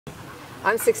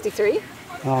I'm 63.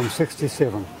 I'm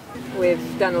 67.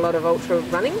 We've done a lot of ultra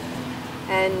running,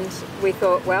 and we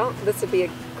thought, well, this would be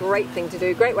a great thing to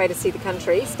do, great way to see the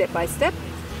country step by step,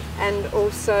 and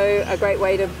also a great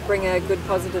way to bring a good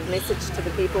positive message to the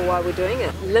people while we're doing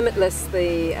it. Limitless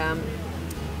the,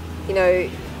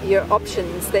 your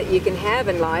options that you can have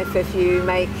in life if you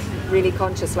make really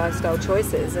conscious lifestyle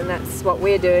choices, and that's what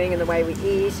we're doing, and the way we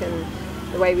eat and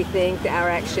the way we think, our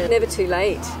action. Never too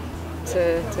late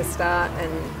to start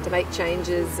and to make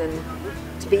changes and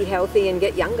to be healthy and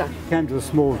get younger. Came to a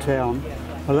small town.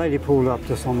 A lady pulled up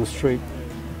just on the street.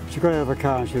 She got out of the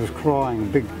car and she was crying,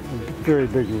 very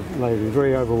big lady,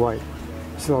 very overweight.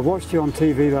 So I watched you on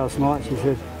TV last night. She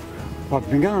said, I've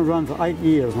been going to run for 8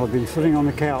 years and I've been sitting on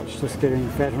the couch just getting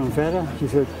fatter and fatter. She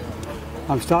said,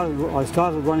 I started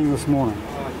running this morning.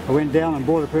 I went down and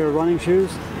bought a pair of running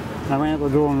shoes and I went out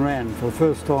the door and ran for the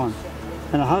first time.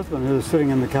 And her husband, who was sitting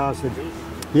in the car, said,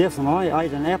 yes, and I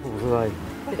ate an apple today.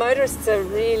 Motorists are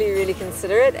really, really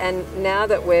considerate, and now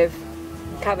that we've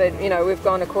covered, we've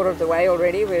gone a quarter of the way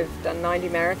already, we've done 90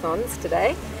 marathons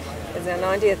today, it's our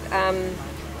 90th.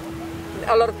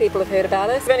 A lot of people have heard about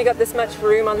us. We've only got this much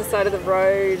room on the side of the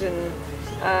road, and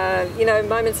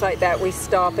moments like that we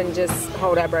stop and just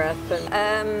hold our breath,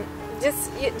 and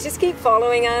just keep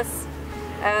following us,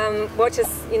 watch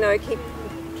us,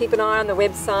 keep an eye on the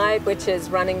website, which is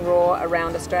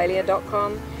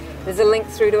runningrawaroundaustralia.com. There's a link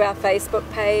through to our Facebook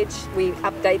page. We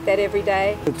update that every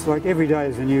day. It's like every day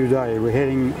is a new day. We're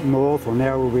heading north, or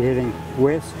now we'll be heading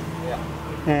west.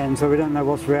 And so we don't know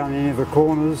what's around any of the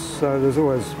corners, so there's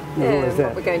always that.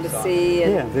 What we're going to see,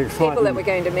 and the people that we're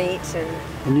going to meet. And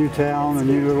a new town, a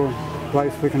new little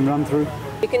place we can run through.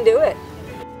 you can do it.